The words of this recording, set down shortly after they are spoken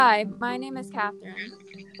Hi, my name is Catherine.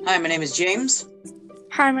 Hi, my name is James.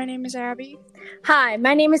 Hi, my name is Abby. Hi,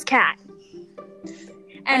 my name is Kat.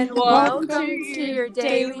 And welcome to your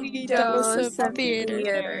daily dose of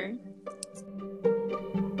theater.